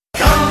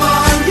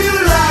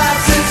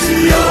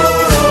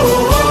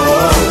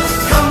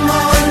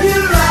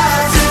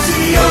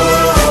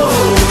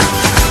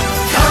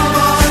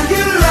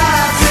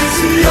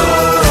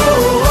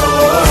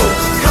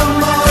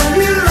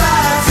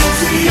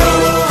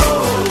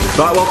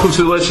Right, welcome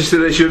to the latest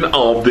edition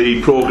of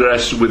the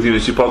Progress with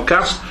Unity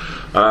podcast,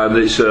 and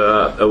it's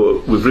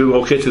we've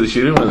relocated this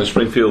unit. We're in the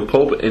Springfield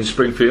pub in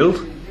Springfield,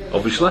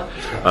 obviously.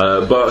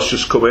 Bart's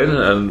just come in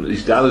and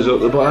his dad is at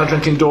the bar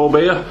drinking door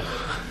beer.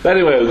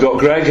 Anyway, we've got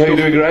Greg. How you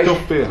doing, Greg?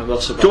 Duff beer.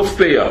 Duff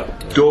beer.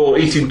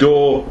 Eating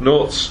door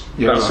nuts.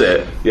 Yeah, that's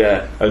it.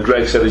 Yeah. And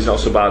Greg said he's not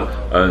so bad,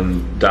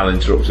 and Dan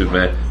interrupted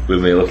me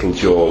with me a little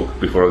joke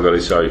before I got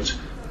it out.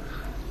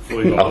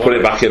 I'll put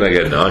it back in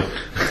again now.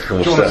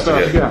 And we'll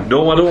start again.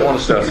 No, I don't want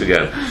to start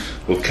again.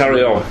 We'll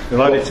carry on.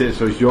 You'll edit it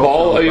so it's your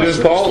Paul, are you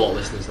doing, Paul?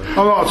 I'm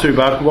not too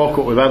bad. Woke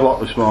up with headlock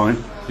this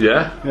morning.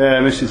 Yeah?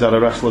 Yeah, Mrs. had a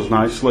wrestler's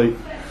night's sleep.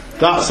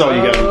 That's how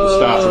you get them to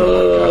start the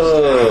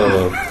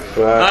podcast.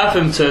 Right. Half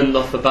of them turned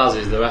off the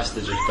buzzes, the rest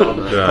are just gone.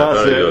 Right,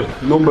 that's it.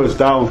 Good. Numbers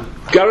down.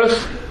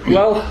 Gareth,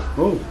 well?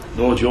 Oh.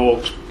 No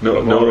jokes.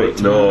 No,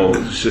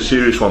 it's a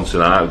serious one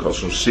tonight. I've got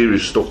some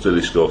serious stuff to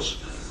discuss.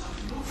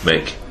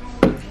 Mick.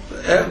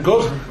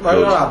 Good. Right,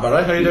 you alright,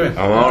 Barry? How are you doing?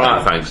 I'm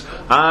alright, thanks.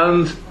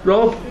 And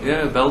Rob?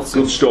 Yeah, belts.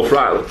 Good stuff.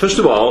 Right, first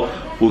of all,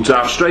 we'll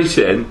dive straight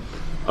in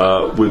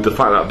with the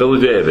fact that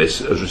Billy Davis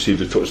has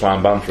received a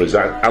touchline ban for his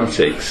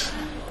antics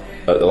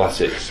at the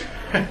Latics.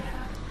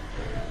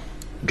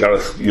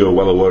 Gareth, you're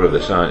well aware of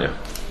this, aren't you?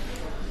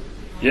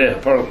 Yeah,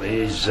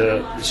 apparently he's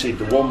received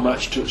a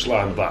one-match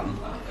touchline ban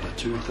and a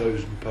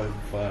 £2,000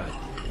 fine.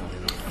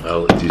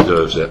 Well, he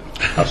deserves it.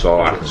 That's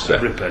all I can say.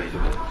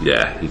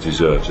 Yeah, he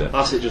deserves it.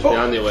 That's it, just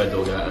behind the away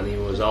dugget, and he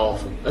was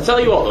awful. I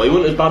tell you what, though, he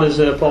wasn't as bad as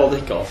Paul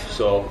Dickoff,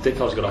 so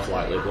Dickoff's got off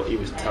lightly, but he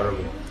was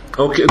terrible.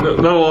 Okay, not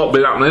a lot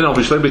been happening,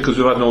 obviously, because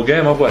we've had no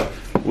game, have we?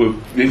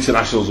 The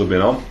internationals have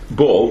been on.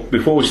 But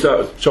before we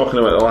start talking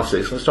about the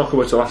Latics, let's talk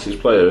about the Latics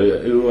player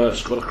who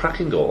scored a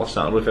cracking goal last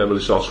night. I don't know if anybody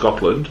saw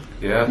Scotland.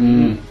 Yeah,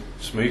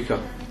 Smooker.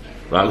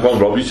 Right, go on,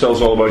 Rob, you tell us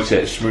all about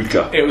it.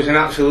 Smooker. It was an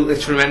absolutely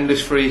tremendous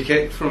free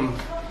kick from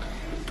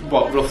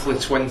roughly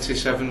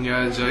 27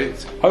 yards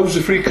out. How was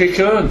the free kick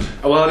earned?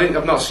 Well,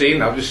 I've not seen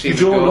that. I've just seen. You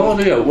don't know,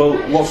 do you? Well,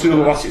 what's the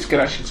other Latics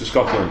connection to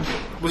Scotland?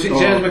 Was it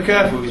James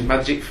McCarthy with his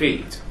magic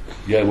feet?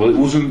 Yeah, well, it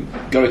wasn't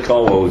Gary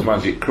Caldwell with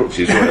magic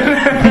crutches, was it?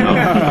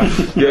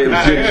 Yeah, it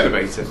was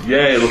James.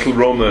 Yeah, a little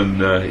run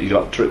and he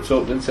got tripped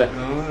up, didn't he? Oh,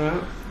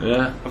 yeah.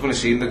 Yeah. I've only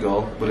seen the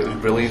goal, but it was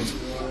brilliant.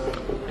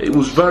 It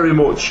was very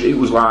much. It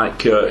was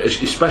like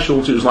his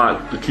specialty was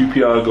like the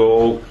QPR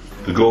goal,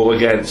 the goal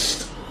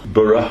against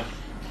Borough,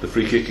 the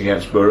free kick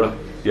against Borough.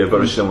 Yeah,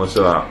 very similar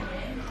to that.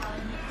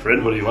 For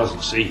anybody who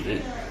hasn't seen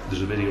it,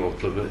 there's a video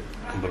of it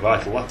on the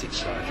Vital Latics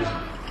site, isn't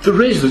there?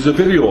 There's a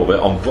video of it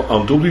on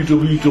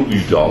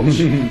www.wigan.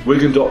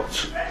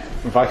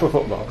 Vital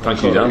football.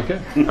 Thank you, Dan.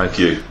 Thank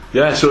you.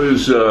 Yeah, so it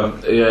was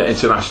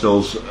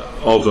internationals,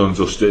 all done and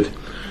dusted.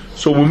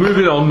 So we're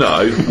moving on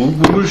now. We'll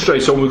move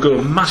straight on. We've got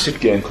a massive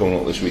game coming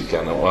up this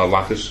weekend that I'd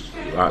like us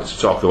to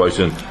talk about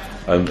and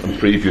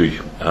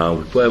preview.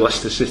 We play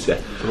Leicester City.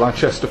 The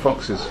Manchester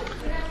Foxes.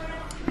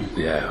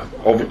 Yeah,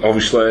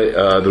 obviously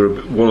they're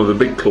one of the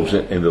big clubs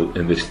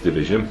in this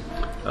division.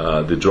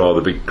 They draw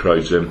the big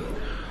crowds in.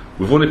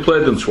 We've only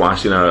played them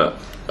twice in our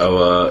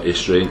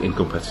history in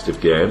competitive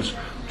games.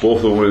 Both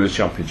of them were in the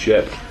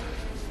Championship.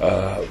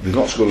 They've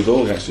not scored a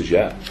goal against us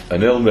yet. A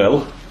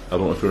 0-0. I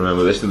don't know if you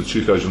remember this in the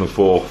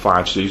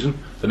 2004-05 season.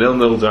 A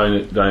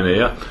 0-0 down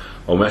here.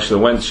 And we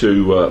actually went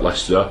to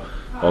Leicester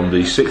on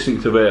the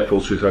 16th of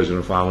April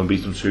 2005 and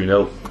beat them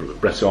 2-0.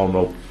 Brett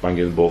Arnold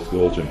banging both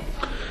goals in.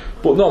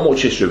 But not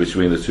much history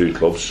between the two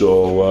clubs.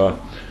 So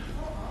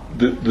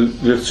the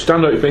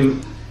standout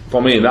thing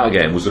for me in that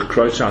game was the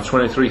crowd had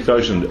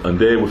 23,000 and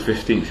they were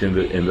 15th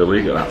in the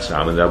league at that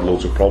time, and they had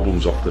loads of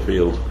problems off the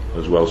field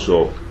as well.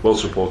 So well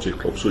supported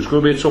club. So it's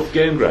going to be a tough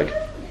game, Greg.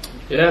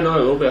 Yeah, no,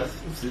 it will be.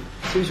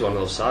 It's one of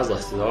those sides.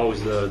 Leicester's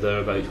always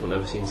thereabouts, but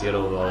never seems to get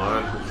over the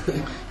line.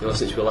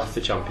 Since we left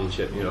the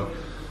Championship,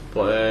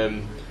 But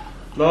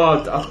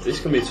no, it's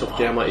going to be a tough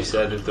game, like you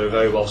said. They're a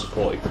very well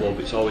supported club.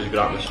 It's always a good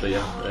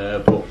atmosphere.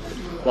 But a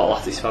lot of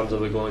Latics fans will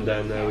be going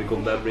down there with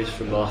good memories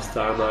from the last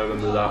time. I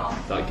remember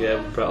that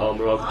game. Brett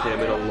Ormerod came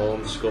in on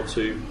loan, scored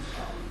 2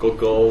 good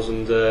goals,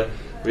 and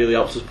really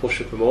helped us push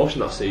for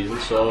promotion that season.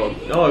 So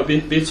no,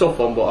 it'll be a tough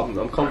one, but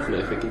I'm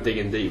confident if we can dig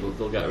in deep,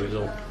 they'll get a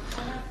result.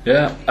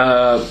 Yeah,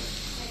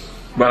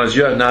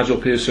 manager Nigel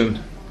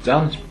Pearson,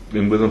 Dan's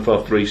been with them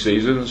for 3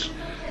 seasons.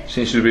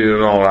 Seems to be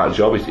doing an alright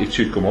job. It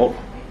should come up.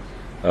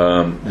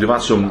 They've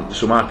had some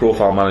high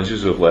profile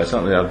managers of late,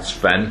 haven't they? They had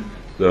Sven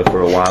there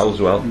for a while as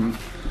well.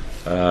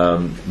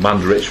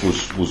 Mandrich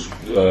was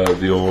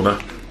the owner,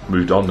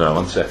 moved on now,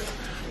 hasn't he?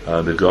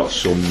 They've got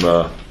some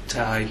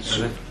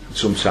ties.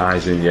 Some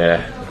ties in,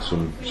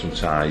 some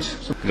ties.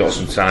 They've got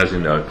some ties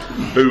in now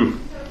who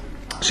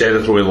say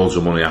they're throwing loads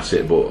of money at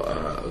it, but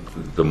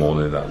the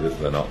money that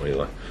they're not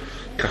really.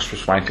 Kasper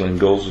Schmeichel in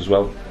goals as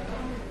well.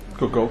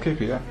 Good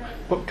goalkeeper, yeah.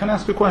 But can I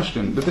ask a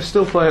question? Did they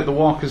still play at the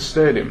Walkers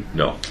Stadium?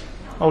 No.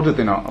 Oh, did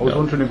they not? I was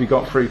wondering if you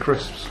got free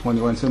crisps when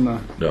you went in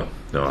there. No.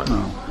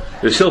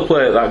 They still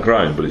play at that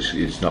ground, but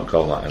it's not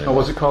called that anymore. Oh,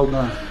 what's it called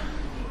now?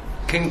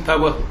 King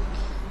Power.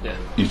 Yeah.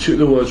 You took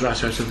the words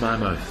right out of my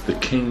mouth. The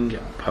King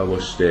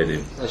Power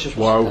Stadium. It's just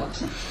Wow.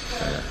 West.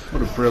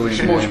 What a brilliant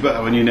It's much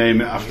better when you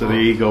name it after the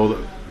ego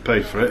that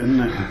paid for it, isn't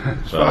it?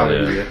 It's fine, yeah.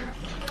 isn't it?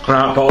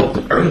 Right, Paul.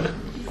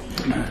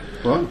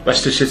 What?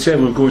 Leicester City,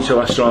 we're going to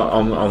Leicester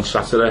on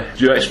Saturday.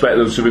 Do you expect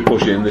them to be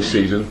pushing this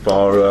season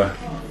for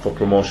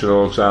promotion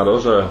alongside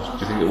us, or do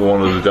you think that we're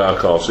one of the dark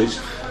horses?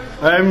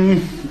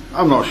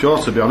 I'm not sure,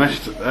 to be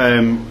honest.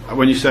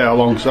 When you say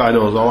alongside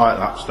us, I like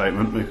that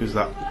statement because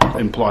that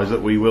implies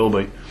that we will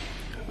be.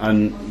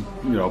 And,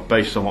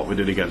 based on what we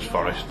did against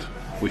Forest,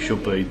 we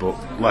should be, but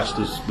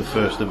Leicester's the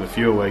first of a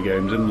few away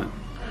games, isn't it?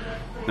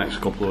 Next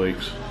couple of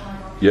weeks.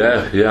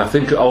 Yeah, I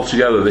think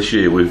altogether this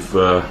year we've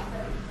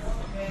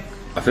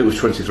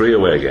 23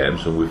 away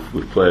games and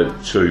we've played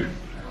 2,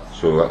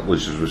 so that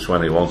leaves us with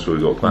 21, so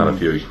we've got quite a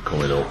few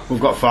coming up.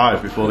 We've got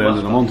 5 before the end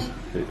of the month.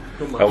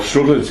 I was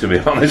struggling, to be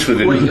honest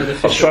with you.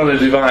 I was trying to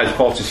divide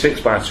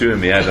 46 by 2 in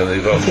my head and I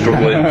was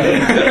struggling.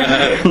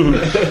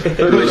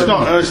 But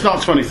it's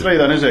not 23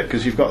 then, is it?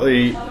 Because you've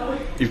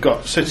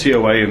got City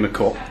away in the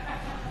cup.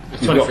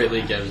 23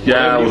 league games.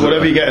 Yeah,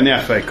 Whatever you get in the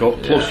FA Cup,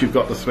 plus you've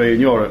got the 3 in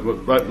Europe.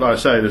 But like I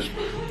say,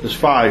 there's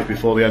 5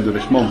 before the end of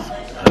this month.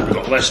 We've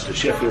got Leicester,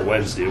 Sheffield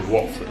Wednesday and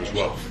Watford as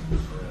well.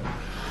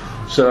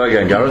 Say that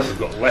again, Gareth. We've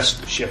got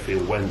Leicester,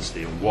 Sheffield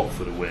Wednesday and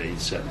Watford away in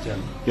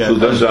September. Yeah, So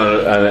those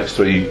are our next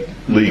 3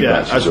 league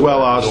matches. as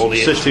well as All the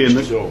City in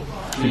extras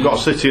the. You've got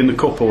City in the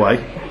cup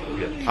away,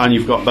 and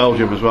you've got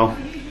Belgium as well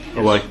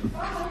away.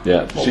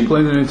 Yeah, see,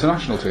 Playing an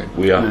international team.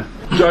 we are.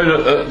 Down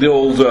at the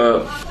old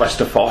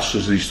Leicester Foss,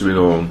 as they used to be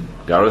known,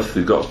 Gareth,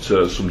 they've got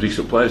some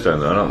decent players down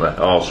there, haven't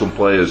they? Or some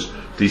players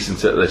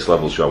decent at this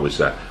level, shall we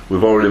say.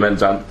 We've already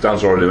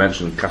Dan's already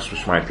mentioned Kasper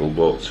Schmeichel,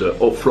 but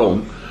up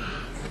front,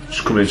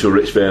 just coming into a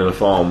rich vein of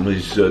form,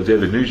 is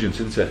David Nugent,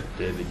 isn't he?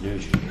 David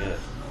Nugent, yeah.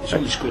 He's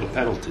only scored a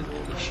penalty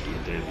this year,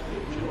 David Nugent.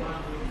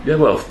 Yeah,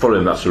 well, for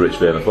him that's a rich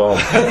vein of form.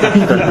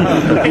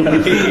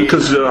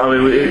 Because he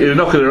was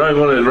knocking around,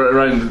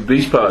 around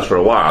these parts for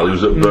a while. He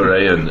was at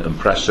Bury and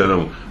Preston,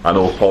 and I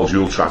know Paul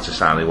Jewell tried to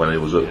sign him when he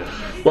was at.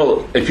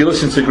 Well, if you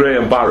listen to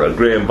Graham Barra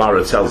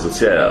tells the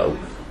tale,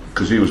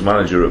 because he was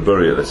manager at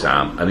Bury at the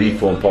time, and he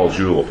phoned Paul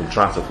Jewell up and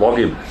tried to flog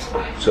him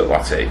to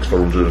Latics for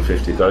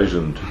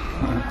 150,000,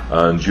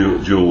 and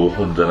Jewell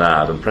hummed and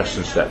hard, and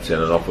Preston stepped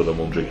in and offered him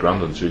 100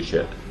 grand and 2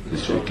 kit. He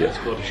scored a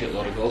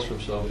shitload of goals for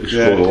himself. He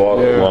scored a lot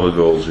of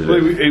goals. He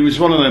Well, did. he was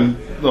one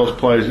of those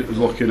players that was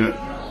looking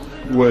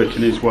at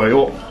working his way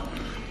up,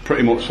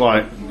 pretty much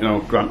like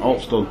Grant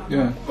Holt's done.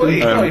 Yeah. Well,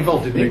 he got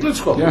involved in the England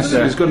squad. Yes,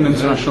 wasn't he? he's got an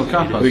international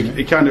cap. But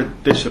he kind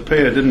of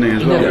disappeared, didn't he,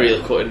 as He well? never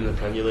really cut in the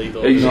Premier League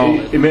though.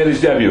 He made his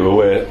debut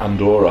away at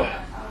Andorra.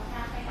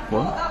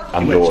 What?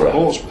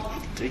 Andorra.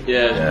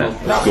 Yeah.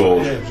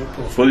 Scored.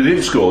 Well, he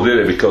didn't score,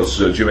 did he? Because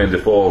Jermaine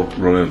Defoe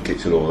run and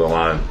kicked it over the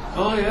line.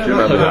 Oh, yeah. Do you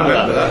remember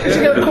that? He's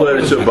got a They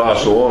played it at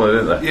Barcelona,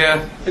 didn't they?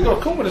 Yeah, He got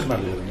a cup with his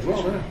medal as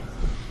well, didn't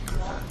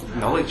he?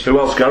 knowledge. Who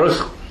else,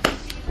 Gareth?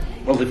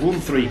 Well, they've won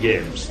 3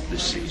 games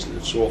this season,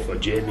 and so far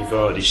Jamie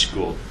Vardy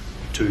scored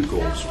 2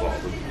 goals for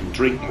them, and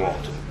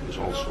Drinkwater was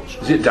also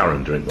scored. Is it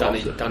Darren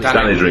Drinkwater?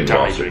 Danny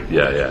Drinkwater.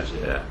 Drinkwater.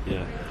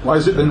 Yeah. Why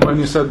is it then when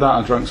you said that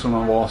I drank some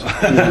of the water?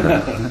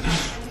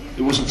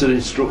 It wasn't an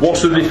instruction.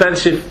 What's the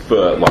defensive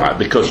like?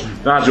 Because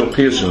Nigel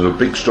Pearson was a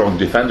big, strong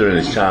defender in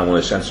his time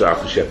when he centre out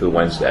for Sheffield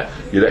Wednesday.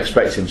 You'd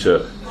expect him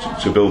to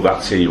build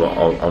that team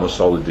on a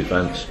solid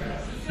defence.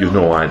 You've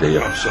no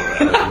idea. I'm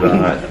sorry,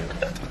 Right.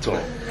 at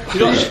all. You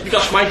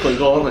got Schmeichel in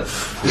goal,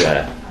 haven't you?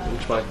 Yeah.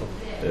 Schmeichel.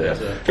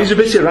 Yeah. He's a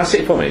bit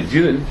erratic for me.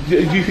 Do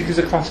you think he's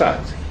a class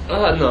act?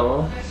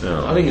 No.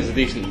 No. I think he's a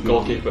decent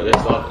goalkeeper at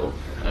this level.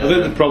 I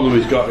think the problem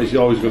he's got is he's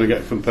always going to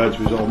get compared to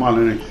his old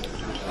man, isn't he?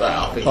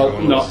 I think Oh,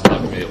 everyone else is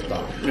tapping me up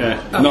that.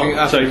 Yeah,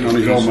 not taking on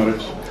his own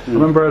merits. I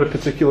remember I had a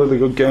particularly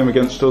good game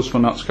against us for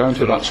Notts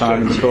County that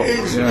time in the cup.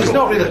 He's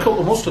not really cut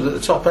the mustard at the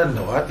top end,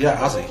 though,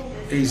 has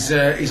he?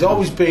 He's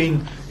always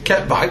been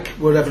kept back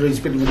wherever he's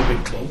been with a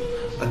big club,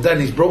 and then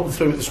he's broken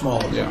through at the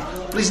smaller club.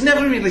 Yeah. But he's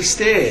never really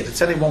stayed at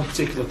any one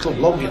particular club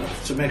long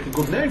enough to make a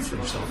good name for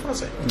himself, has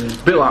he? It's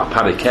a bit like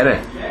Paddy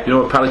Kenny. You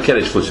know what, Paddy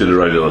Kenny's flitted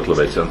around a little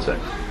bit, hasn't he?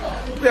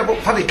 Yeah, but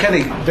Paddy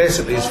Kenny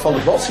basically has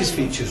followed what's his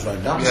features round,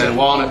 hasn't he?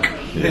 Warnock.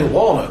 Neil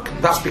Warnock.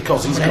 That's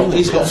because he's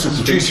got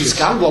some juicy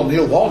scandal on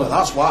Neil Warnock.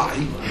 That's why.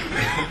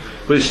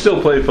 But he's still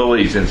playing for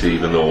Leeds, isn't he?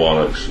 Even though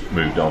Warnock's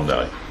moved on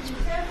now.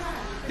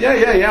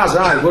 Yeah, he has.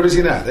 Aye. Where is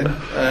he now then?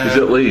 He's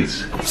at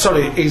Leeds.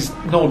 Sorry,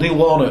 Neil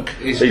Warnock.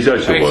 He's out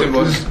of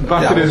work.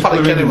 Back Yeah, in his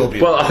Paddy Kenny will blooming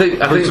be. Well, I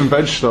think fruits and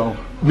veg stall.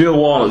 Neil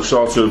Warnock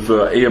sort of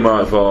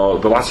earmarked for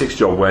the Latics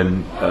job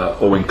when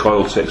Owen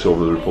Coyle takes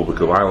over the Republic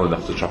of Ireland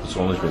after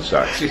Trapattoni's been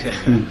sacked.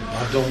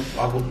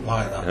 I wouldn't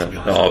like that, to be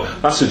honest. No,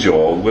 that's a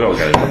joke. We're not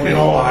getting We Neil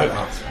don't like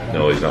Warnock. that.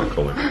 No, he's not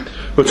coming.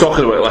 We're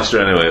talking about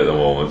Leicester anyway at the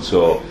moment.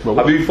 So,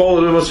 have you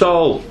followed him at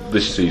all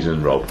this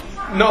season, Rob?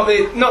 Not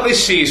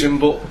this season,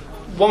 but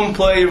one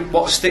player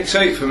what sticks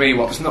out for me,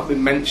 what's not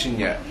been mentioned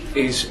yet,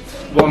 is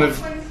one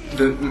of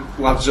the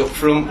lads up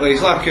front.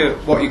 He's like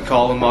what you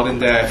call a modern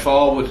day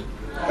forward.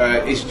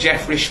 Is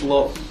Jeffrey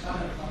Schlupp.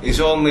 He's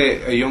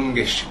only a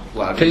youngish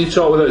lad. Can you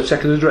talk without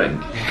taking a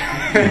drink?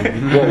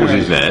 What was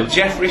his name?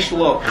 Jeffrey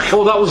Schlupp.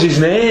 Oh, that was his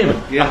name.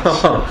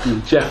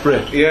 Yes.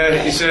 Jeffrey.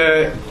 Yeah,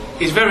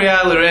 he's very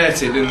highly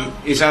rated, and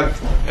he's had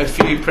a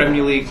few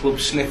Premier League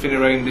clubs sniffing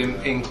around him,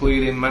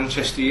 including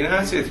Manchester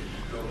United.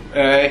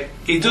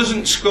 He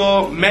doesn't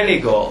score many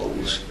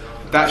goals.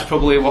 That's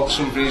probably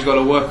something he's got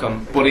to work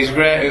on. But he's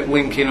great at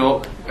linking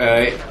up.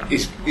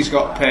 He's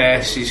got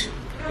pace.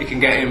 He can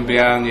get in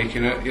behind. You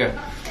can,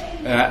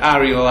 I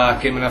really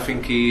like him, and I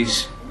think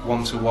he's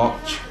one to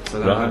watch.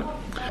 Right.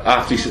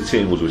 Half decent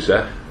team, would we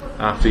say?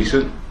 Half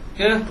decent.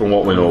 Yeah. From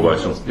what we know about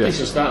him. Yeah.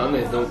 Decent start,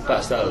 haven't they? No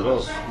better start than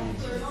us.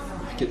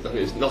 I think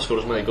he's not scored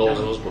as many goals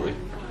as us, but they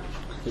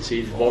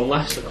conceded one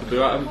less. I could be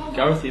right.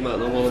 Gareth, you might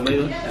know more than me.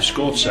 Then. They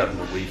scored 7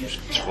 and we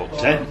scored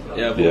 10.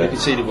 Yeah, but they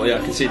conceded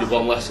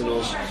one less than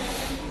us.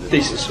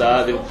 Decent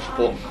start,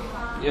 but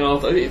I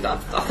don't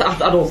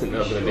think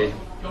they're going to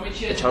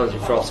be challenging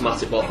for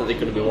automatic, but I think they're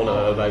going to be one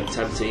of about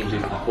 10 teams who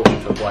can push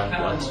for playoff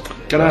place.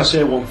 Can I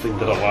say one thing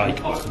that I like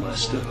about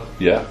Leicester?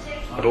 Yeah.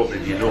 I don't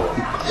think you know.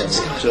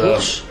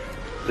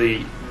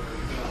 The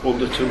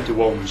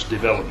under-21's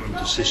development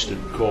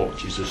assistant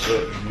coach is a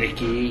certain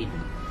Nicky Eden.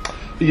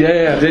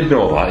 Yeah, I did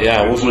know that.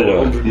 Yeah, I wasn't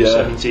aware.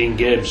 117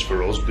 games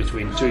for us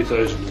between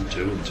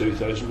 2002 and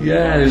 2001.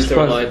 Yeah, he's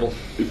Still reliable.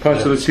 part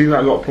of the team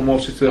that got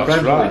promoted to the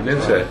That's Premier right. League,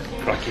 isn't it?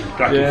 Cracking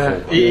Yeah.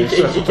 football. He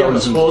came to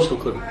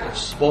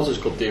supporters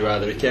club do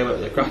rather. He came out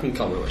with a cracking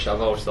comment, which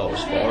I've always thought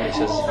was spot on. He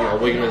says,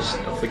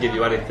 Wingers, I'll forgive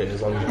you anything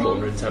as long as you put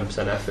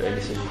 110% effort in.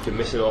 He says you can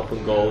miss an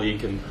open goal, you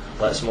can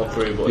let someone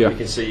through, but if you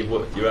can see you've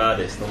worked your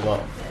hardest, then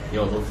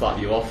they'll flap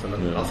you off.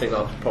 And I think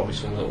that's probably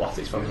something that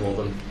Latics fans more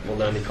than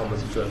any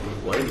comments in terms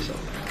of the way himself.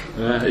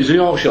 He's a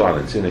Yorkshire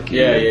lad, isn't he?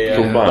 Yeah.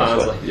 From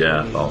Barnsley.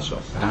 Yeah,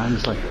 also.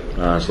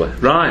 Barnsley.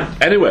 Right.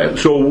 Anyway,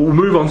 so we'll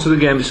move on to the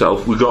game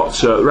itself. We've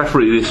got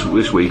referee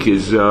this week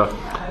is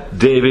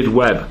David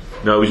Webb.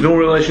 Now, he's no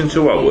relation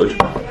to Howard,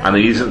 and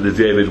he isn't the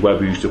David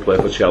Webb who used to play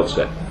for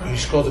Chelsea. He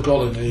scored the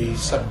goal in the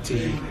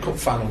 70 Cup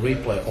final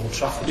replay at Old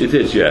Trafford. It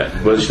is, yeah,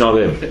 but it's not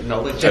him. The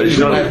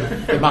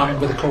man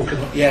with the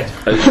coconut head.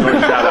 It's not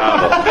his dad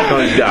either. It's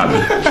not his dad.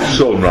 His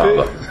son,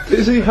 rather.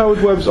 Is he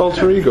Howard Webb's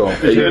alter ego?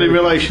 Is he any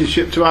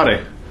relationship to Harry?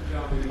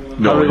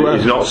 No,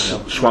 he's not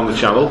swam the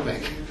channel.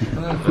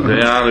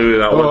 Yeah, I knew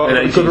that one.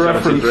 In Good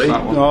reference. 1873.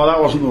 No, that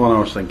wasn't the one I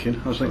was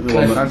thinking. I was thinking the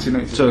one that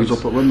turns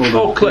up at Wimbledon.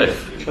 Oh,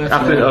 Cliff.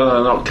 I think,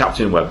 not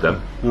Captain Webb then.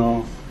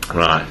 No.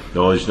 Right,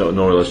 no, he's no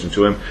relation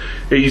to him.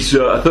 He's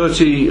a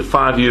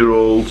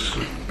 35-year-old.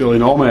 Billy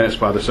Normates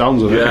by the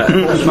sounds of it. Yeah.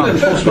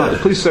 Postman.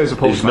 Please say he's a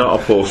postman. He's not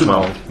a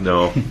postman.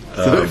 No.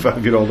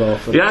 35-year-old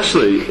author. He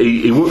actually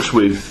he works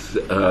with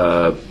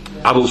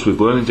adults with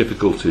learning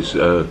difficulties,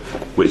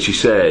 which he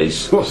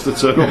says. What's the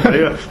term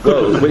here?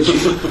 Well, which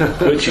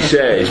he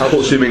says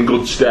puts him in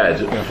good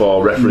stead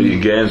for refereeing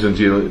games and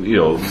dealing,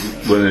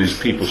 learning his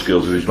people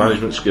skills and his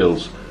management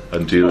skills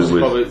and dealing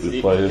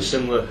with players.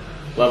 Similar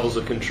levels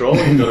of control.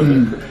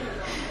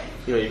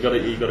 You've got to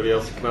be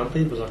able to command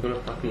people. I can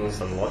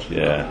understand the logic.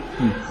 Yeah,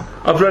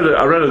 I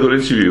read a good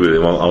interview with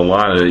him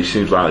online, and he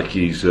seems like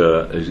he's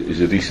a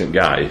decent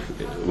guy.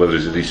 Whether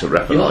he's a decent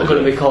referee, you're not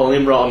going to be calling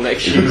him wrong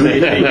next Tuesday.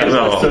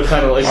 No. To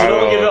penalties. So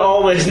don't give it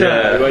all this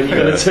now when you're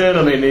going to turn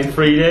on him in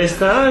 3 days'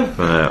 time.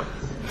 Yeah.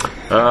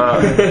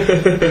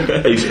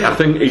 I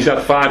think he's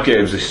had 5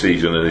 games this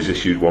season, and he's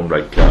issued 1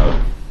 red card.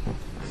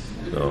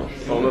 So.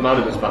 Well, the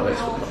man was back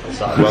next week.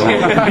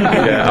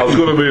 Yeah, I was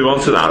going to move on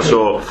to that.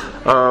 So,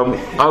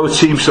 our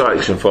team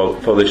selection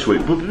for this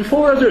week. But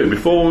before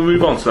we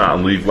move on to that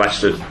and leave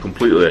Leicester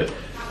completely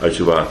out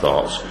of our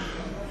thoughts,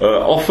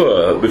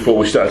 before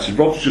we started,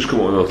 Rob's just come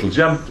up with a little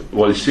gem.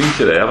 What he's seen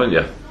today, haven't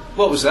you?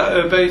 What was that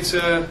about?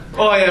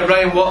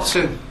 Ryan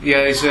Watson.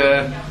 Yeah, he's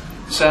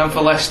signed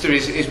for Leicester.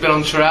 He's been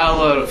on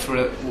trial for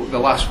the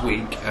last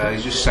week.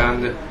 He's just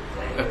signed a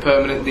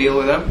permanent deal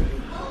with them.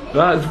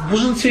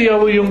 Wasn't he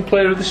our young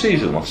player of the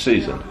season last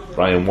season,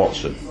 Ryan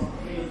Watson?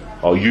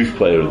 Or youth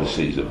player of the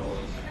season?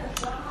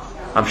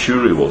 I'm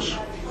sure he was.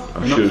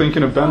 I'm not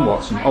thinking of Ben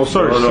Watson. Oh,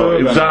 sorry. No,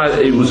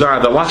 it was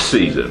either last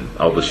season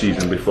or the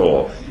season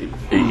before.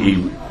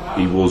 He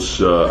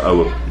was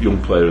our young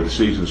player of the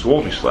season, so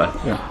obviously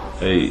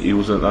he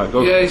wasn't that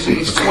good. Yeah,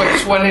 he's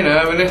 20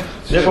 now, isn't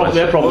he?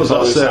 Their problem is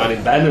always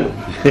signing Ben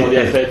and on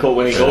the FA Cup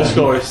winning goal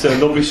scorer. He's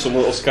turned up with some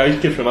little scout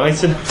kid from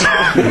Iton.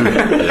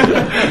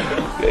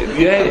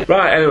 Yeah.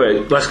 Right.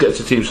 Anyway, let's get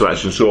to team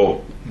selection.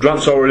 So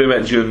Grant's already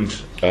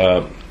mentioned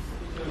Callum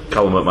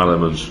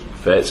McManaman's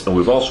fit, and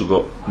we've also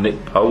got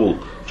Nick Powell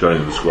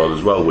joining the squad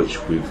as well, which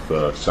we've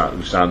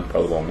signed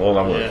Powell on loan,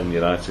 haven't we, from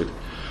United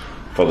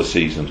for the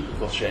season.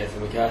 Got straight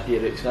from McCarthy,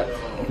 you'd expect.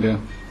 Yeah.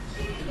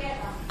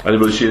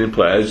 Anybody seen him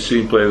play?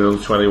 Seen him play in the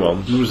under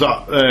 21s? There was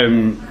that.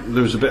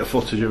 There was a bit of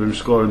footage of him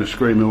scoring a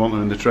screamer, wasn't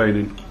there, in the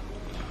training?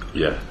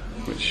 Yeah.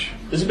 Which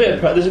there's a bit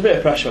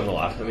of pressure on the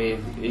lad. I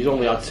mean, he's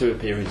only had 2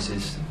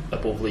 appearances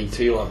above League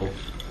 2 level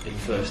in the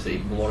first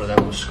team, and one of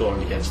them was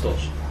scoring against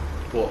us.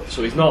 but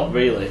so he's not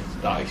really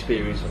that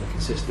experienced on a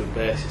consistent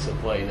basis of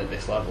playing at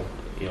this level.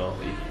 You know,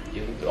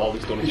 all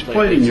he's done is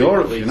played in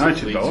Europe for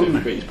United, though,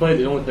 hasn't he?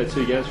 He only played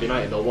 2 games for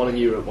United, though, one in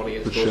Europe, one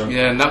against us.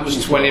 Yeah, and that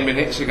was 20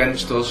 minutes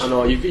against us. I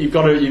know, you've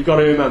got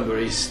to remember,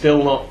 he's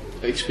still not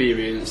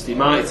experienced. He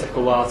might take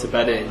a while to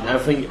bed in. I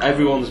think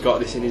everyone's got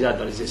this in his head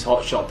that he's this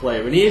hot shot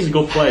player, and he is a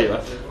good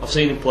player. I've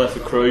seen him play for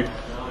Crewe.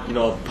 You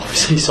know,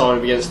 obviously saw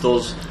him against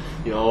us.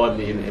 You know, and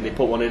he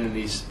put one in, and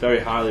he's very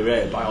highly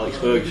rated by Alex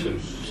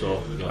Ferguson.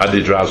 So, you know, And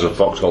he drives a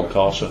Vauxhall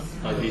Corsa.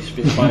 and he's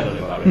been spying on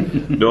him,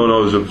 Barry.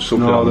 No, there's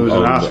something No, there was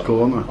an on, article,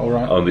 wasn't there? All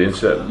right. on the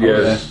internet.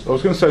 Yes. I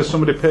was going to say,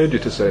 somebody paid you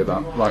to say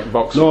that, like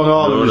Vox. No,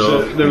 No,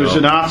 there was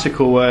an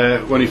article where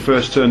when he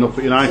first turned up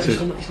at United,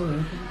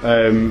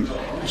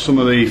 some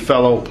of the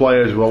fellow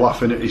players were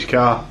laughing at his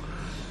car,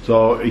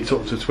 so he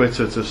took to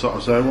Twitter to sort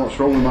of say, "What's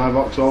wrong with my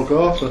Vauxhall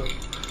Corsa?"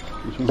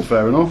 Which was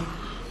fair enough.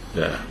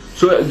 Yeah.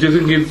 So, do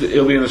you think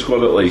he'll be in the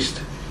squad at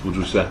least? Would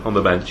you say on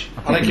the bench?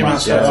 I think he might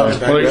start on the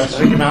bench. I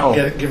think he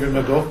might give him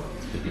a go.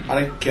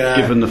 I think,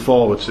 Given the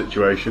forward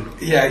situation,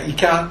 yeah, you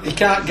can't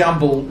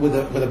gamble with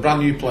a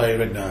brand new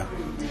player in there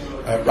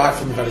right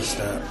from the very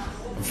start.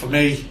 And for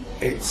me,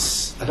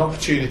 it's an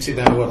opportunity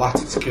now where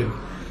Latic can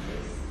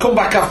come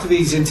back after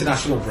these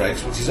international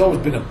breaks, which has always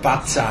been a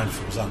bad time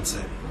for us,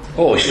 hasn't it?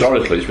 Oh,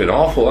 historically, it's been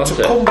awful, hasn't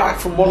To it? come back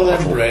from one of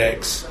them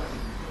breaks,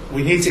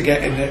 we need to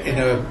get in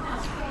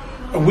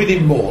a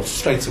winning mode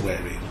straight away,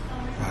 really,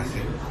 I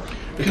think.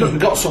 Because we've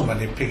got so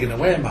many pigging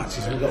away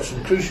matches, and we've got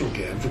some crucial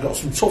games, we've got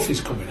some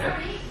toughies coming up,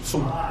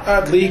 some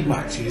hard league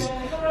matches,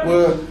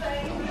 where,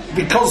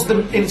 because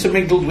they're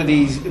intermingled with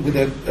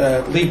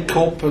the League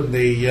Cup and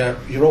the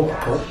Europa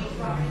Cup,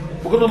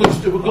 we're going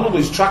to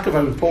lose track of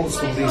how important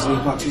some of these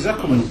league matches are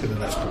coming up in the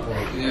next couple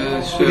of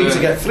weeks. We need to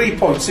get 3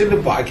 points in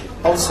the bag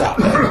on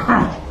Saturday.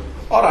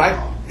 All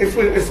right, if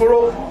we're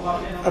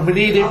up and we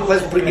need him,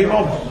 let's bring him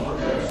on.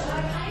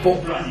 But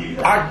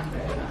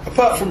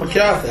apart from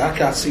McCarthy, I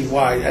can't see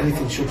why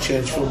anything should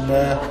change from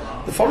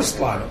the Forest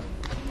lineup.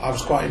 I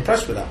was quite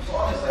impressed with that.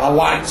 I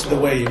liked the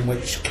way in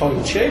which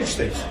Coyle changed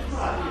things.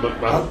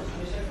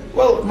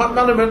 Well,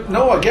 McManaman,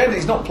 no, again,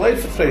 he's not played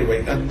for 3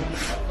 weeks, and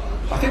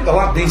I think the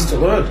lad needs to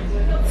learn.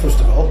 First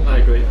of all, I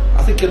agree.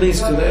 I think he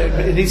needs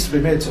to be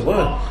made to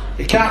learn.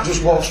 He can't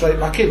just walk straight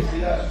back in.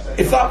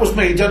 If that was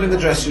me down in the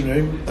dressing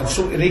room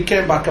and he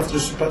came back after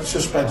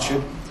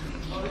suspension,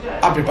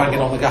 I'd be banging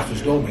on the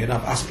gaffer's door, and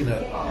I'm asking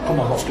her, "Come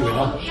on, what's going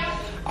on?"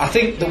 I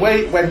think the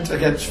way it went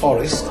against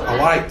Forest, I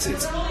liked it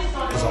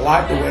because I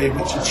liked the way in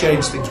which he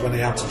changed things when he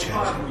had to change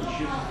them.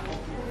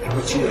 In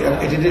which he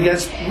did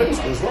against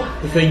Middlesbrough as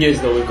well. The thing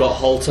is, though, we've got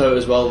Holt out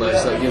as well now,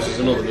 so that gives us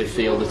another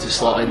midfielder to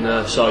slot in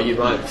there. So you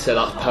might say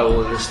that's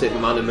Powell and stick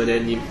McManaman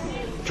in, you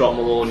drop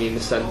Maloney in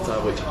the centre,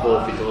 which I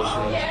hope he does.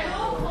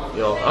 And,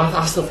 you know,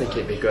 I still think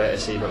it'd be great to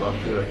see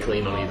McManaman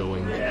clean on either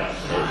wing. You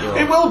know.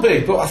 It will be,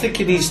 but I think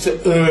he needs to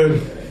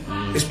earn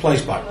his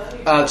place back.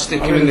 I'd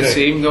stick him in the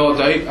team, no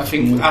doubt. I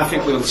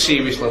think we'll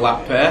seriously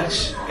lack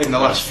pace in the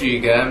last few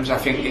games. I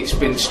think it's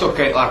been stuck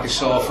out like a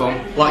sore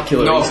thumb. Like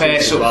Killer no Instinct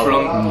pace as up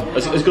well.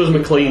 front. As good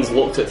as McLean's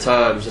looked at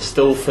times, I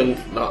still think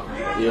that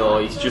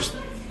he's just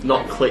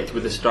not clicked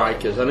with the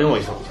strikers. I know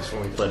he's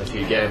only played a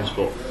few games,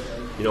 but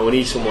we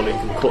need someone who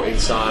can cut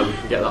inside, we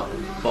can get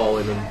that ball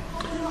in.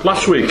 And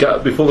Last week,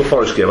 before the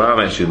Forest game, I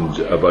mentioned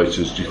about us,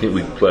 do you think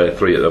we'd play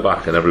 3 at the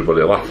back? And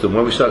everybody laughed. And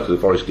when we started the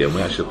Forest game,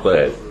 we actually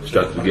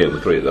started the game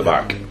with 3 at the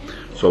back.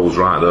 So I was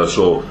right there.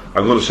 So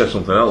I'm going to say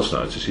something else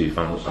now to see if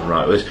I'm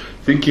right with this.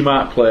 Think he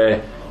might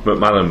play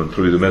McManaman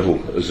through the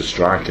middle as a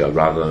striker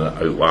rather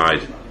than out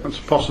wide. that's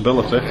a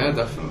possibility. Yeah,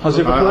 definitely. Has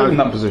he ever played in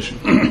that position?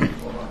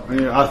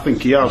 Yeah, I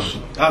think he has.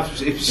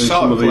 He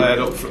sort of played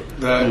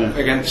up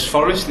against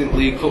Forest in the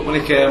League Cup when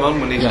he came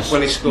on, when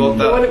he scored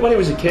that. when he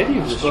was a kid, he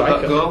was a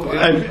striker. That goal,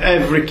 yeah.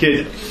 Every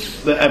kid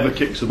that ever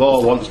kicks the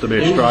ball wants to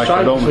be a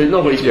striker, don't they?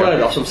 No, but he's played.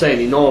 That's what I'm saying.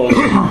 He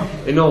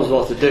knows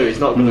what to do. He's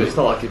not. It's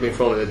not like he's been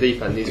thrown in the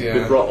deep end. He's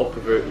been brought up.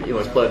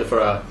 He's played for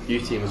a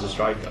youth team as a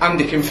striker. And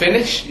he can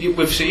finish.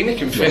 We've seen he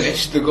can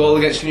finish. The goal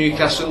against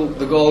Newcastle,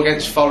 the goal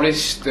against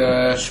Forest.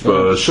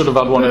 Spurs. Should have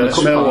had one in the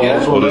cup.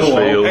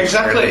 Huddersfield.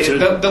 Exactly.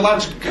 The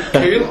lad's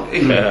cool.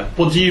 Yeah.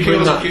 But do you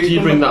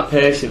bring that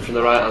pace in from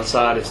the right hand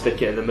side and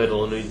stick it in the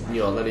middle, and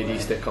then he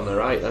stick on the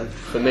right? Then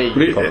for me,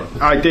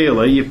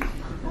 Ideally,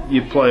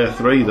 you play a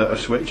 3 that are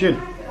switching,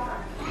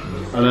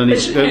 and then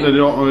they don't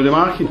know who they're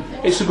marking.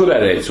 It's a good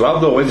headache to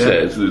have, though, isn't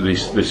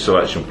it? This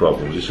selection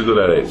problems. It's a good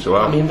headache to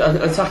have. I mean,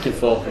 attacking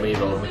 4 for me,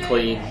 though.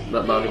 McLean,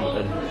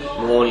 McManaman, and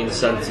Maloney in the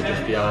centre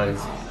just behind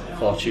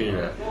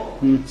Fortuna.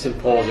 It's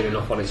imposing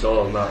enough on its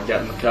own that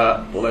getting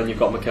McCarthy, but then you've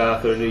got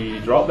McArthur and who you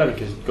drop then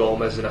because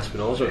Gomez and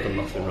Espinosa have done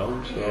nothing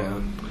wrong.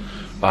 So.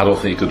 I don't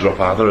think you could drop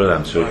either of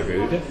them two. I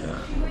agree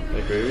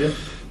with you.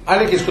 I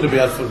think it's going to be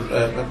hard for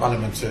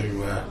McManaman to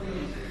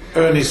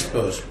earn his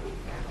Spurs.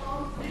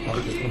 I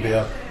think it's going to be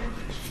hard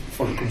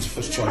before he comes to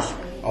first choice,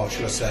 or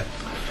should I say,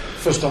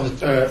 first on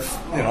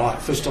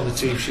the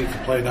team sheet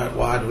for playing out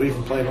wide or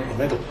even playing up the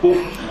middle. Well,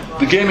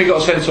 the game he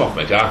got sent off,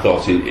 Mick, I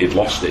thought he'd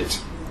lost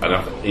it.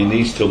 and he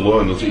needs to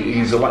learn. If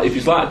he's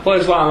like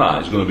players like that,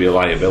 it's going to be a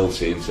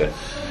liability, isn't it?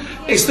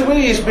 It's the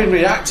way he's been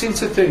reacting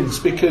to things,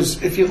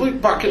 because if you look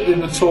back at the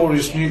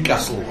notorious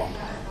Newcastle one,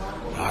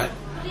 right,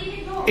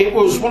 it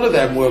was one of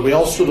them where we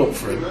all stood up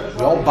for him,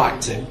 we all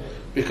backed him,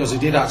 because he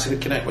did actually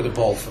connect with the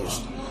ball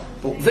first.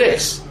 But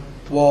this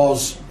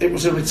was a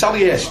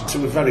retaliation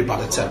to a very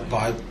bad attempt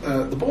by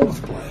the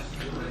Bournemouth player.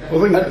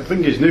 Well, the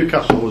thing is,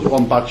 Newcastle was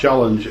one bad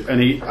challenge,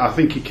 and I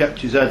think he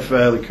kept his head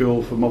fairly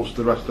cool for most of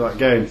the rest of that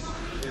game.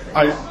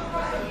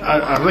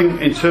 I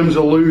think in terms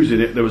of losing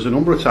it, there was a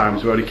number of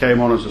times where he came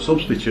on as a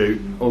substitute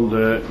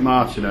under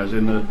Martinez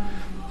in the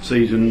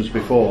seasons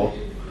before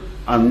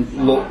and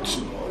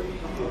looked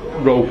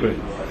ropey,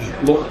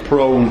 looked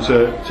prone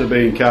to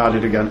being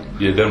carded again.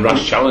 Yeah, them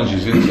rash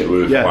challenges, isn't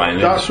it?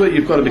 That's what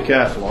you've got to be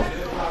careful of.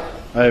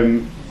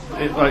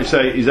 Like you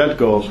say, his head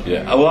goes.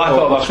 Yeah, well, I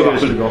thought that's what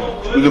happened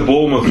with the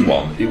Bournemouth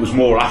one. It was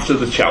more after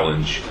the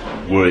challenge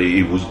where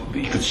you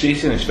could see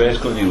it in his face,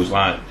 couldn't you?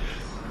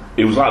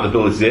 It was like the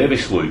Billy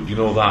Davis look, you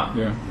know, that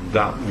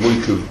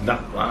look of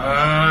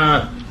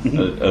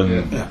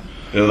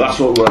you know, that's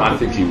where I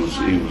think he was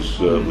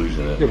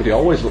losing it. Yeah, but he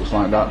always looks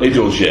like that. He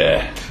does,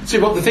 yeah. See,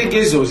 but the thing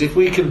is, though, is if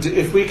we can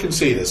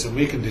see this and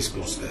we can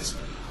discuss this,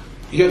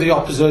 you're the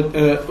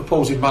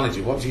opposing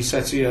manager. What do you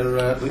say to your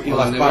left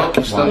back?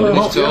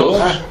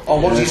 Or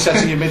what do you say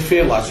to your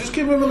midfield lads? Just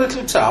give him a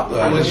little tap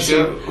there.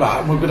 Right,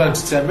 and we'll go down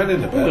to 10 men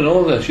in a bit. We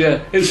know this, yeah.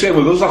 It was the same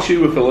with us last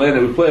year with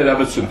Fellaini. We played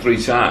Everton 3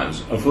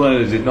 times, and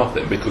Fellaini did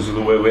nothing because of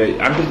the way we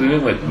handled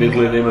him, like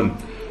niggling him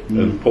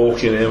and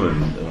poking him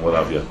and what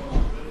have you.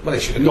 Well, he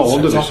should have got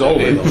sent off,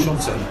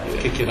 shouldn't he?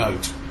 Kicking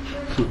out.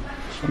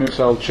 And it's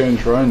all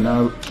changed around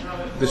now.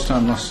 This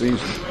time last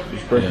season,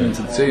 he's breaking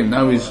into the team.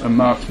 Now he's a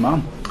marked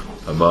man.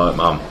 A marked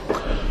man.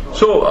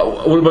 So,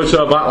 what about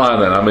our back line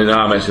then? I mean,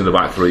 I mentioned the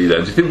back three then.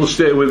 Do you think we'll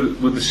stay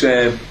with the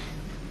same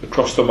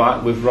across the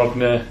back with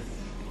Rodney,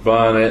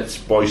 Barnett,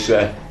 Boyce,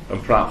 and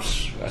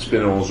perhaps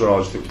Espinosa, or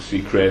I just think we'll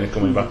see Craney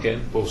coming back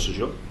in?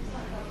 Bosajo.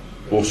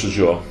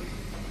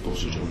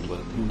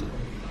 played.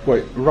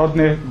 Wait,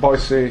 Rodney,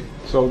 Boyce,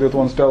 so the other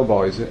one's Del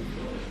Boy, is it?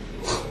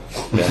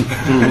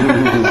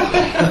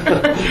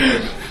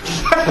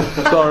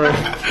 Sorry. I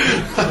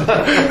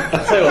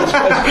tell you what,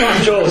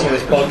 it's jokes on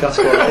this podcast.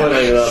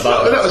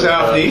 That was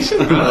half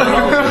decent.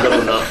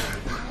 That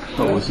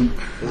wasn't.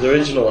 It was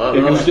original, that.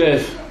 It was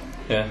Dave.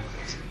 Yeah.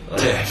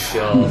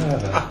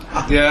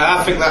 Yeah,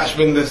 I think that's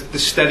been the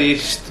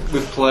steadiest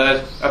we've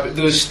played.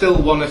 There was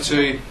still 1 or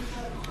 2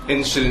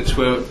 incidents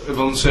of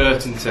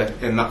uncertainty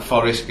in that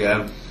Forest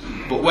game,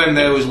 but when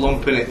they was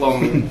lumping it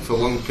long for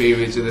long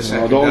periods of the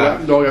second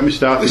half, don't get me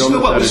started. We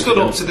stood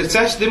up to the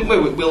test, didn't we?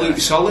 We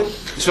looked solid.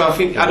 So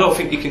I don't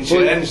think you can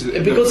change.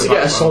 It'd be good to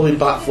get a solid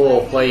back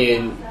four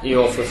playing,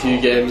 for a few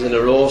games in a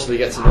row, so they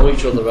get to know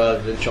each other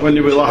rather than. When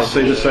did we last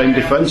see the same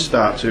defence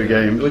start 2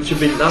 games? Which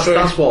would be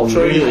that's what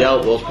really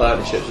helped those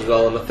partnerships as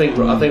well. And I think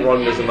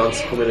Ronda's the man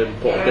to come in and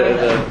put a bit of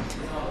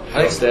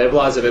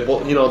stabilise a bit,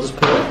 but just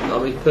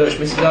Perch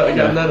misses out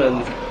again then,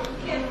 and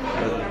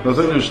I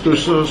think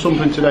there's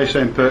something today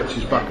saying Perch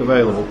is back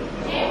available.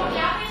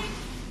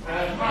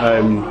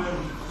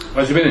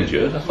 Has he been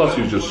injured? I thought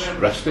he was just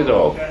rested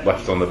or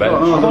left on the bench.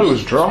 I thought he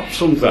was dropped.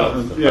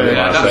 Something.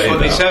 Yeah, that's what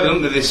they said,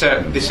 didn't they? They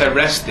said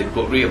rested,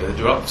 but really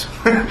dropped.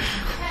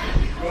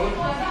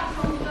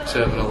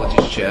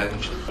 Terminology's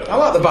changed. I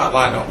like the back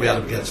line up we had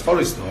against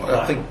Forest though.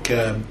 I think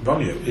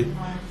Ronnie,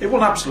 it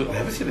won absolutely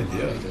everything in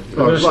the end.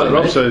 Like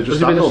Rob said,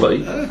 just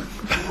asleep.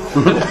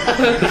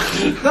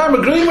 No, I'm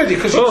agreeing with you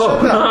because you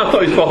said that. I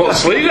thought he fell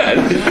asleep then.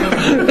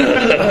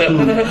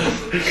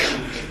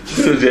 It's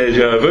a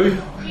deja vu.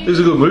 It was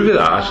a good movie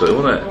that actually,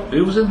 wasn't it?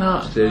 Who was in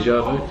that?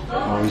 Deja vu.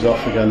 Oh, he's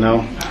off again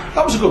now.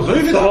 That was a good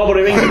movie.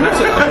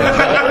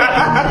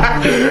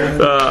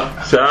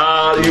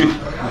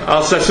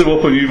 I'll set him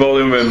up and you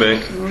volume in,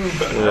 Mick.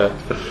 Yeah.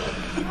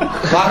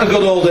 Like the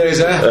good old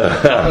days, eh?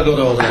 Like the good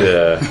old days.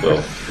 Yeah,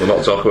 well, we'll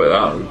not talk about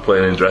that.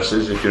 Playing in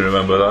dresses, if you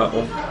remember that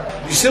one.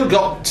 You still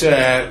got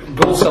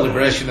goal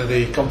celebration of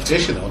the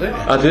competition, though, didn't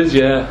you? I did,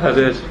 yeah, I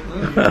did.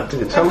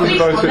 Tell us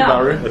about it,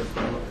 Barry.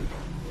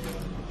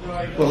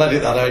 We'll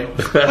edit that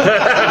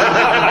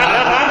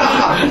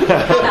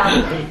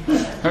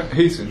out.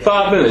 Heaton.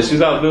 5 minutes,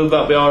 will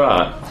that be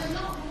alright?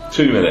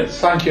 2 minutes.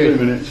 Thank you.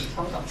 2 minutes.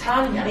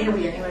 Timing, I need a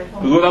wee anyway.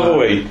 We'll have a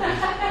wee.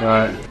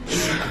 Right.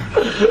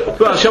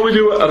 Well, shall we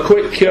do a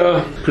quick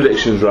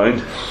predictions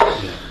round?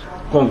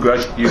 Go on,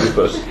 Greg, you go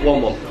first.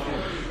 1-1.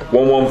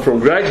 1-1 from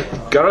Greg.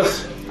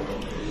 Gareth?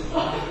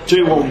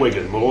 2-1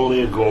 Wigan,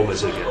 Maloney and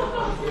Gomez again.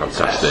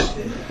 Fantastic.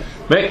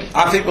 Mick?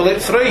 I think we'll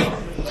hit 3.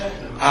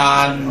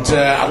 And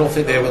I don't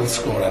think they will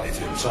score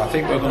anything. So I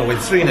think we're going to win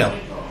 3-0.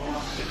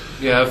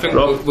 Yeah, I think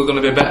we're going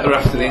to be better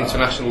after the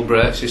international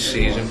breaks this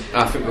season.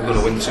 I think we're going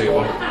to win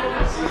 2-1.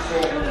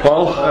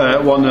 Paul?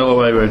 1-0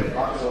 away win.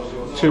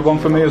 2-1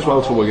 for me as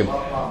well to Wigan.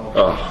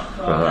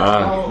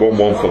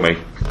 1-1 for me.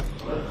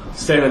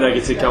 Stay in the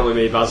negative, can't we,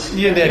 me, Baz?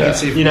 You're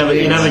negative. You never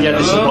get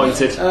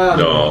disappointed.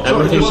 No.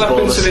 Everything's What happened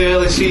to bonus. the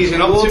early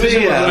season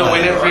optimism? We're not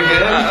win every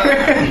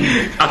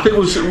game. I think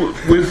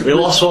We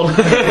lost one.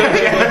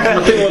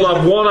 I think we'll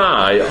have one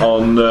eye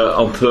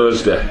on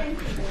Thursday.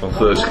 On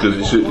Thursday,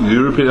 because the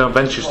European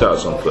Adventure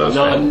starts on Thursday.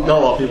 Not a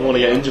lot of people want to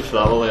get injured for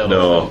that, will they?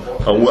 No.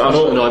 And I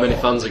don't know how many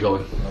fans are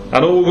going. I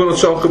know we're going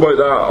to talk about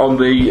that on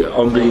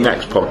the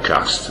next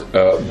podcast,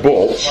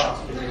 but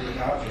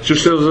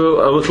just as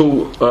a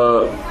little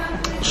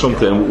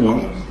something,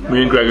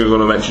 me and Greg are going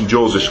to mention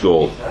Joseph's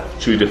goal.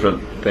 Two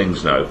different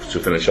things now to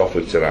finish off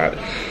with tonight.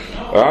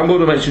 I'm going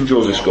to mention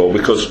Joseph's goal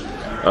because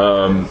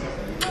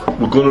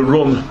we're going to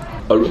run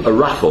a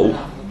raffle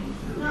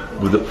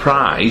with a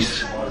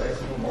prize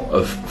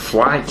of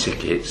flight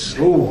tickets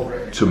to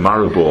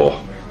Maribor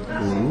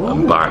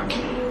and back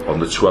on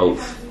the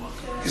 12th.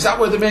 Is that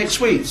where they make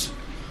sweets?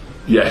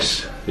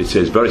 Yes, it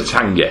is very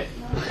tangy.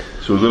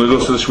 So we're going to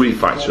go to the sweet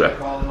factory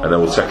and then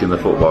we'll take in the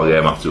football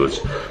game afterwards.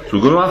 So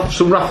we're going to have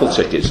some raffle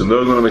tickets and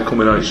they're going to be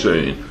coming out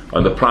soon,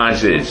 and the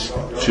prize is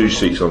 2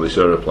 seats on this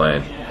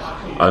aeroplane,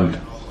 and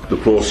the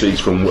proceeds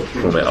from it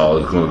are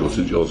going to go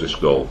to Joseph's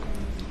goal.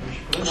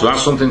 So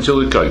that's something to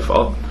look out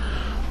for.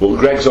 But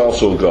Greg's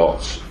also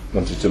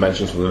wanted to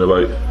mention something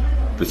about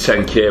the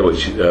 10k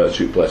which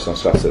took place on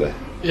Saturday.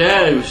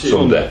 Yeah, it was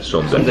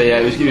Sunday. Yeah,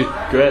 it was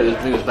great. I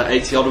think it was about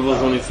 80 odd of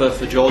us running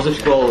for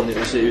Joseph's goal, and it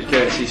was great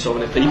to see so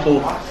many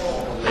people.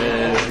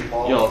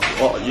 You know,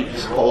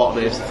 a lot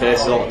of names to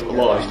face. A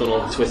lot of it's done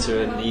on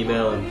Twitter and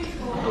email and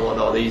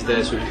whatnot these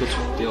days. So it was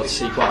good to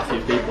see quite a few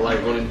people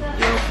out running,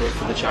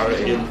 for the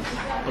charity. And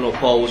I know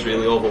Paul was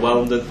really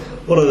overwhelmed. And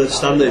one of the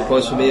standout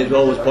points for me as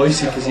well was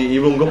Boise, because he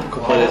rung up a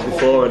couple of days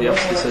before and he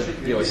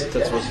said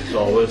to us as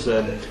always.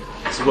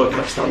 So where can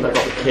I stand? I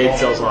got the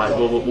kids. I was like,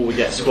 will we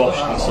get squashed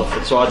and stuff?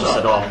 And so I just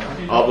said,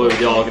 I'll work with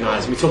the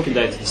organiser. We took him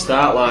down to the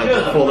start line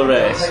before the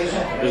race.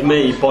 It was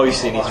me,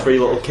 Boise, and his 3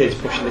 little kids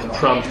pushing this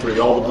pram through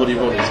all the bloody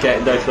runners,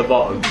 getting down to the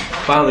bottom.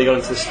 Finally got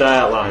into the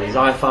start line. He's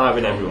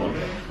high-fiving everyone.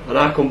 And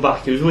I come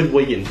back. He was with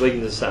Wiggins.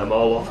 Wiggins had set them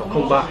all off. I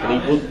come back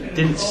and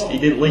he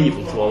didn't leave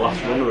until the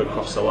last runner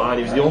across the line.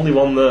 He was the only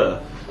one there.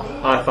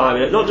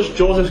 High-fiving it, not just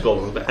Joseph's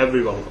goal, but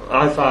everyone,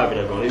 high-fiving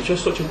everyone. It was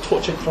just such a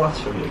touch of class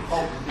from him.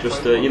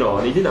 Just and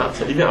he didn't have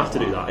to do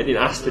that. He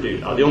didn't ask to do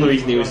that. The only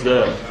reason he was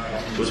there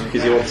was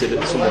because he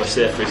wanted somewhere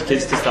safe for his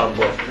kids to stand.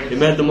 But he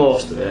made the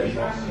most of it.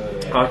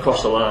 I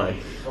crossed the line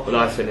when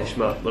I finished.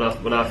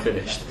 When I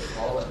finished,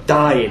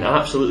 dying,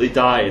 absolutely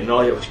dying. And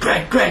all it was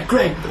Greg.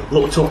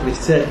 Looked up and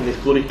he's taking this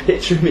bloody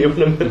picture of me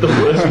when I made the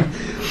worst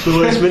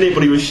minute.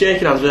 But he was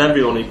shaking hands with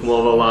everyone who come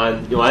over the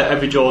line.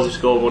 Every Joseph's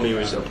goal run he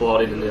was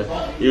applauding, and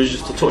he was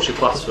just a touch of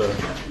class for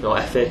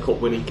FA Cup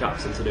winning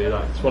captain to do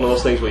that. It's one of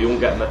those things where you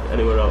won't get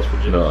anywhere else,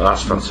 would you? No,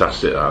 that's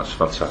fantastic. That's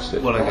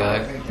fantastic. What a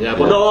guy. Yeah,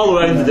 but all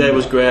around the day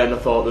was great, and I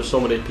thought there were so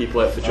many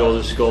people out for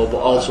Joseph's goal, but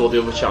also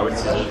the other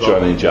charities as well.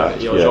 Joining Jack,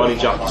 Joining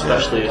Jack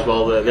especially as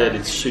well. They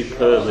did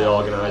superbly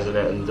organising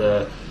it, and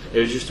it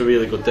was just a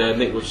really good day.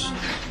 Nick was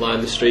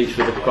lining the streets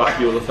with quite a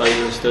few other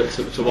thousands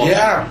to watch.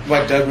 Yeah, I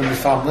went down with my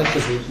family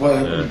because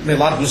my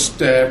lad was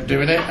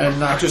doing it,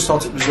 and I just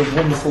thought it was a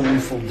wonderful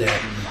day.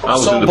 I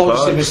saw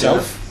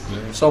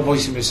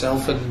Boise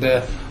myself, and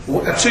I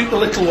took the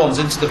little ones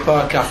into the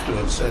park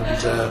afterwards,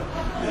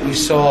 and we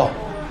saw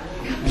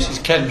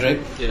Mrs. Kendrick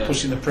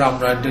pushing the pram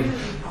round, and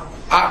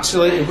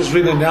actually it was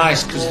really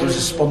nice because there was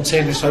a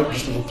spontaneous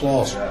outburst of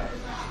applause,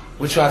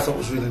 which I thought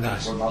was really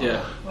nice.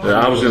 Yeah,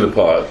 I was in the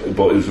park,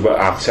 but it was about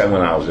 10:30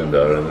 when I was in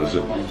there, and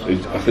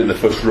I think the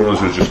first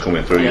runners were just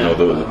coming through,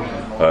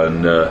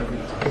 and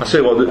I say,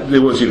 they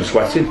weren't even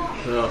sweating.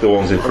 No. The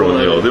ones in front,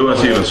 they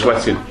weren't even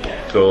sweating.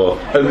 So,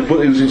 but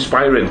it was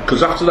inspiring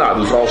because after that,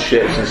 there was all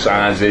shapes and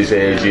sizes,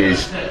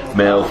 ages,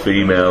 male,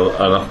 female,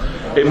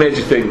 and it made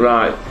you think.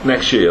 Right,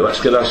 next year, let's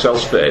get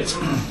ourselves fit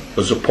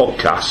as a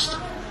podcast.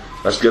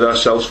 Let's get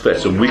ourselves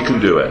fit, and we can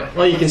do it.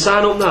 Well, you can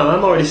sign up now.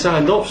 I'm already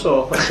signed up,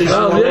 so let's see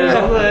some Hang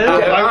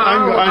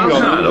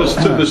on.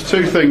 There's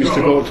 2 things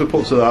to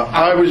put to that.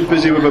 I was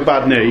busy with a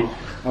bad knee,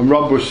 and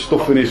Rob was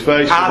stuffing his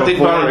face. I did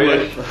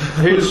badly.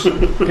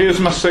 Here's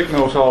my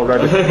signals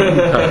already.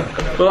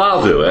 Well,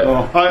 I'll do it.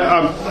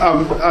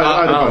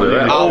 I'll do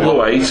it.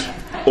 Overweight,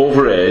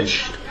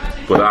 overaged.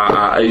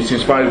 But it's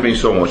inspired me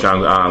so much.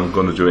 I'm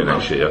going to do it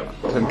next year,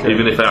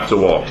 even if I have to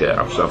walk it.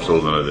 I'm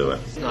still going to do it.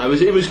 No,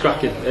 it was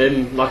cracking.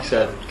 Like I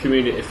said,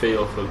 community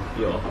feel for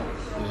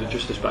it was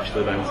just a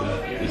special event,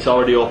 and it's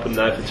already opened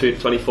now for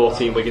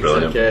 2014 Wigan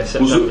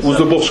 10K. Was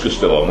the busker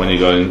still on when you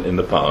go in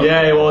the park?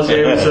 Yeah, it was.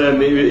 He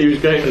was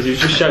great because he was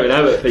just shouting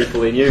out at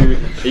people. He knew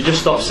he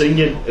just stopped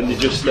singing, and they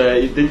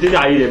did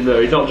hide him though.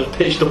 He not just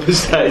pitched up and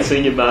started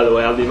singing. By the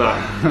way, Andy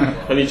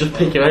Mack, and he just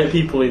picking out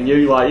people he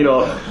knew,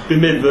 be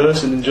mid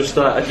verse and just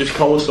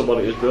collar someone.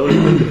 It was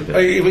brilliant.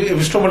 It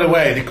was coming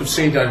away, and you could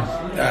see down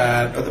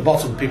at the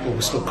bottom, people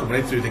were still coming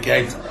in through the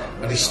gate,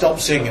 and he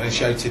stopped singing and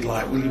shouted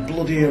like, "Will you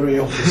bloody hurry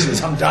up?" He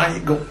says, "I'm down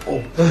at Gut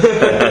Pub."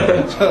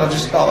 So I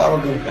just thought that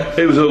was good.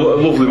 It was a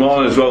lovely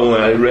morning as well.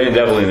 It rained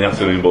heavily in the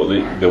afternoon, but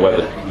the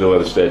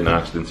weather stayed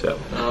nice, didn't it?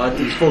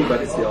 It's full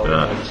credit to the old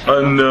man.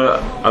 And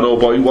I know,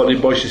 what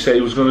did Boyce say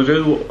he was going to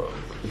do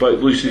about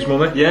Lucy's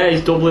money? Yeah,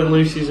 he's doubling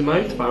Lucy's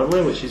amount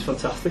apparently, which is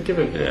fantastic of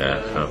him.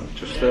 Yeah.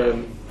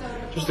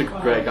 Just a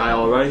great guy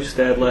all round.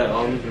 Stayed late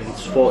on and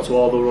spoke to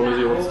all the runners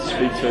who wanted to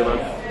speak to him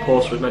and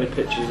posted as many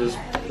pictures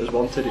as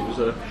wanted. It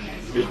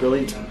was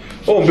brilliant.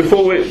 Oh, and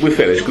before we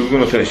finish, because we're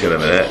going to finish in a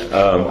minute,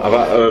 I've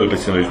heard a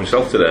bit of news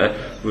myself today.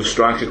 With a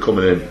striker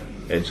coming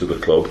into the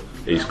club,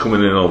 he's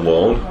coming in on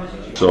loan,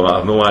 so I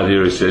have no idea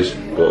who it is,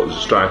 but there's a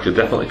striker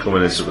definitely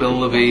coming into the club.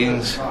 Spill the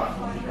beans.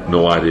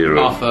 No idea who.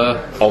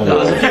 Offer. On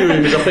loan. There's a few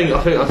rumours.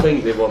 I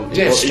think they want.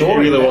 Yeah, He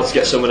really wants to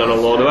get someone on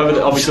loan. Whoever they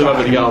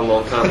get on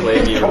loan can't play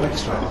in Europe.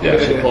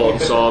 It's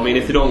important. So I mean,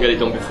 if they don't get it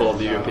done before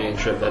the European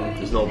trip, then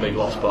there's no big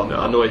loss. But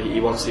I know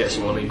he wants to get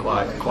someone in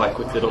quite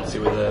quickly, don't he?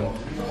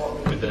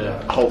 With the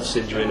Holt's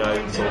injury now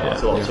until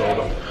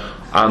October.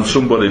 And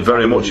somebody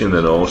very much in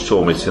the know has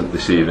told me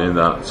this evening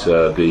that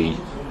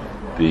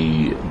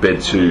the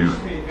bid to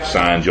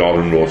sign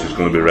Jordan Rhodes is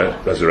going to be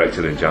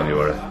resurrected in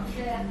January.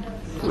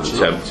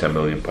 With a £10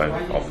 million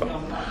offer.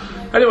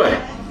 Anyway,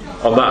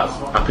 on that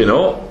happy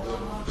note,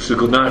 it's a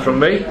good night from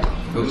me.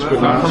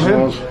 Good night from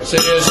him.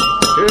 Cheers.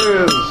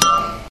 Cheers.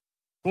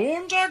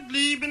 Montag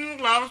lieben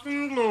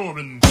Glauben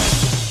Globen.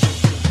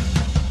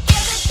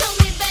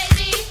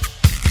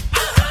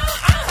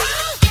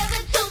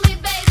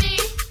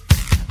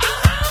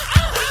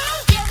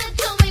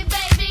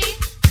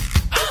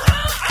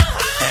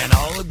 And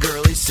all the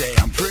girlies say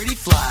I'm pretty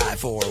fly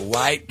for a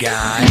white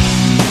guy.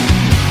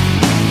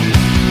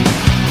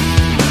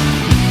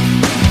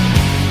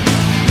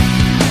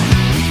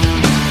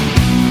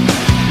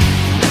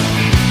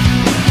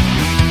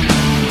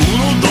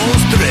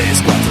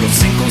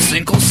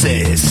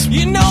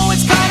 You know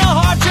it's kinda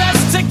hard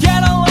just to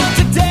get along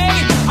today.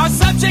 Our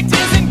subject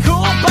isn't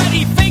cool, but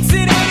he fakes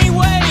it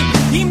anyway.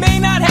 He may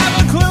not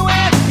have a clue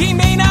and he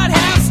may not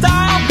have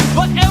style,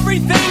 but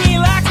everything he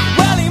lacks,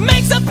 well, he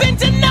makes up in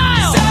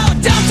denial. So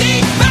don't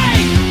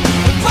defame,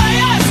 play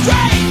us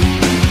straight.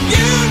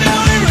 You know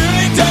he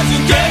really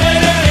doesn't get it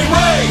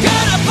anyway.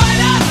 Gotta play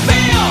that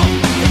feel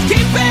and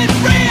keep it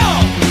real.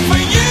 For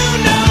you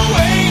know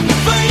way,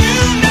 for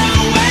you know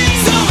way.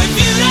 So if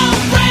you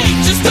don't break,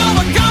 just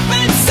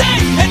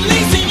overcompensate. At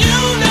least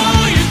you know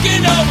you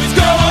can always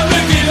go on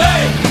Ricky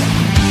Lake.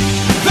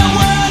 The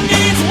world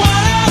needs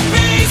one of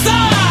these.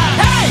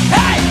 Hey,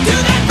 hey, do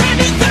that brand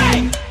new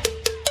thing.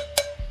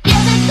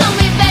 Give it to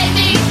me,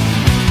 baby.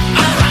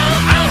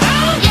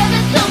 Give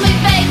it to me,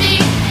 baby.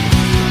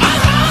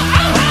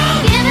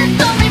 Give it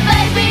to me,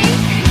 baby.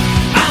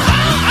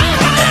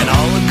 And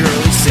all the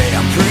girlies say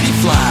I'm pretty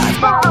fly.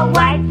 For a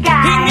white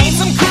guy. He needs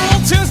some cool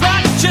tunes,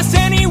 not just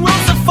any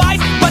will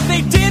suffice. But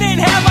they didn't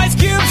have Ice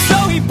Cube, so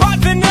he bought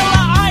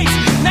Vanilla Ice.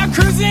 Now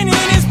cruising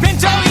in his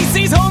Pinto, he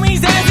sees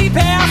homies as he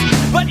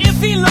passed. But if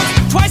he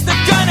looks twice,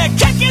 they're gonna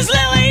kick his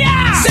lily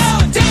ass. So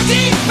don't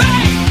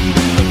defame,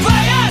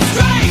 play us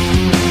straight.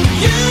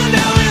 You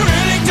know he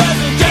really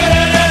doesn't get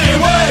it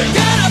anyway.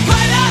 Gotta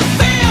play that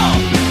feel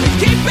and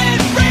keep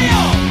it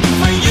real.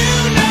 For you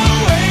know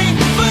way,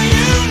 for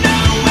you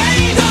know way.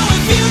 So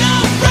if you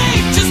don't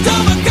break, just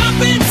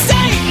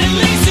overcompensate. At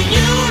least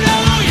you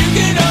know you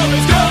can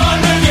always go on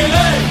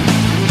regulate.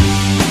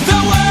 The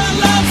world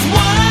loves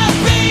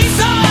wannabes.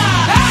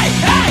 Hey,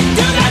 hey,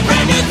 do that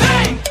brand new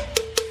thing.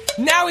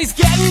 Now he's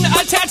getting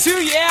a tattoo,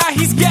 yeah,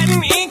 he's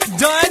getting ink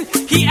done.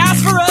 He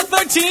asked for a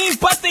 13,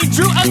 but they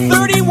drew a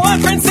 31.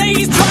 Friends say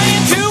he's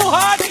trying to